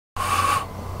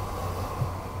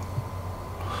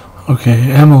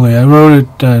Okay, Emily, I wrote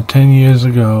it 10 years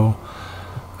ago.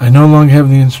 I no longer have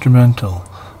the instrumental.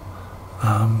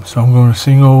 So I'm going to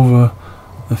sing over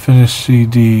the finished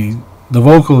CD. The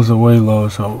vocals are way low,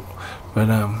 but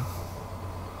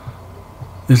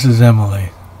this is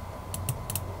Emily.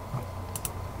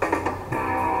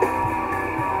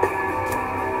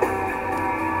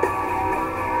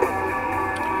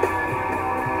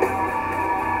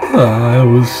 I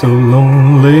was so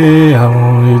lonely, I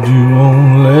wanted you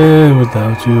only.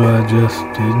 Without you I just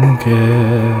didn't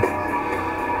care.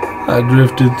 I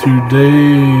drifted through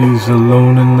days,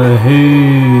 alone in the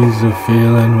haze, a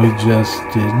feeling we just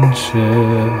didn't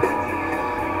share.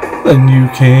 Then you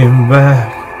came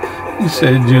back, you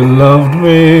said you loved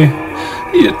me.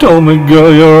 You told me,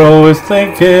 girl, you're always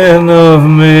thinking of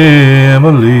me,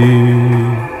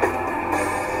 Emily.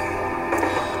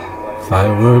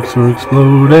 Fireworks were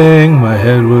exploding, my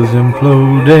head was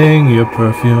imploding. Your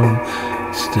perfume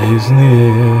stays in the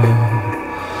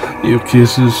air. Your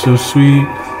kisses so sweet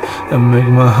and make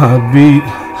my heart beat.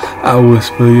 I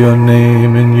whisper your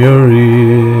name in your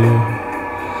ear.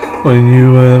 When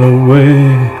you went away,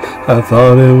 I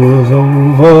thought it was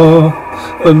over,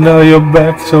 but now you're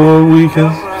back so you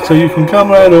can come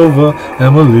right over,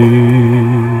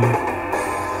 Emily.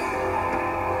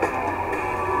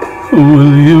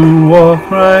 Will you walk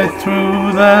right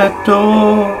through that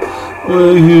door?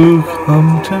 Will you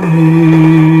come to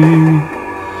me?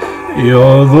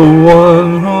 You're the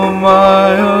one whom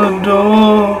I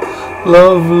adore,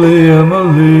 lovely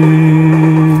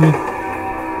Emily.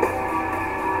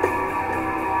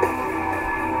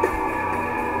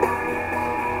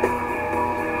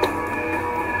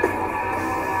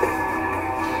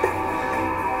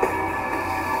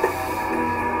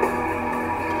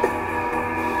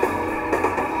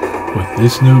 With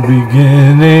this new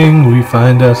beginning, we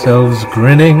find ourselves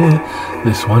grinning,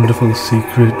 this wonderful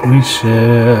secret we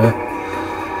share.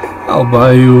 I'll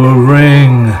buy you a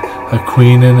ring, a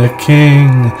queen and a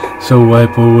king, so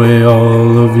wipe away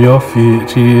all of your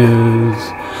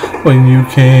tears. When you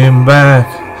came back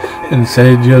and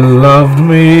said you loved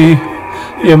me,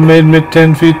 you made me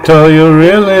 10 feet tall, you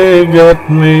really got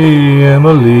me,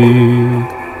 Emily.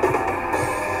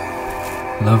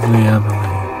 Lovely Emily.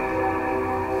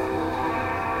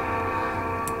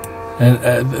 And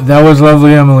that was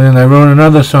Lovely Emily, and I wrote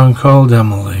another song called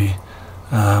Emily.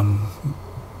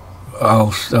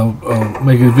 I'll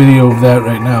make a video of that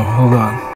right now. Hold on.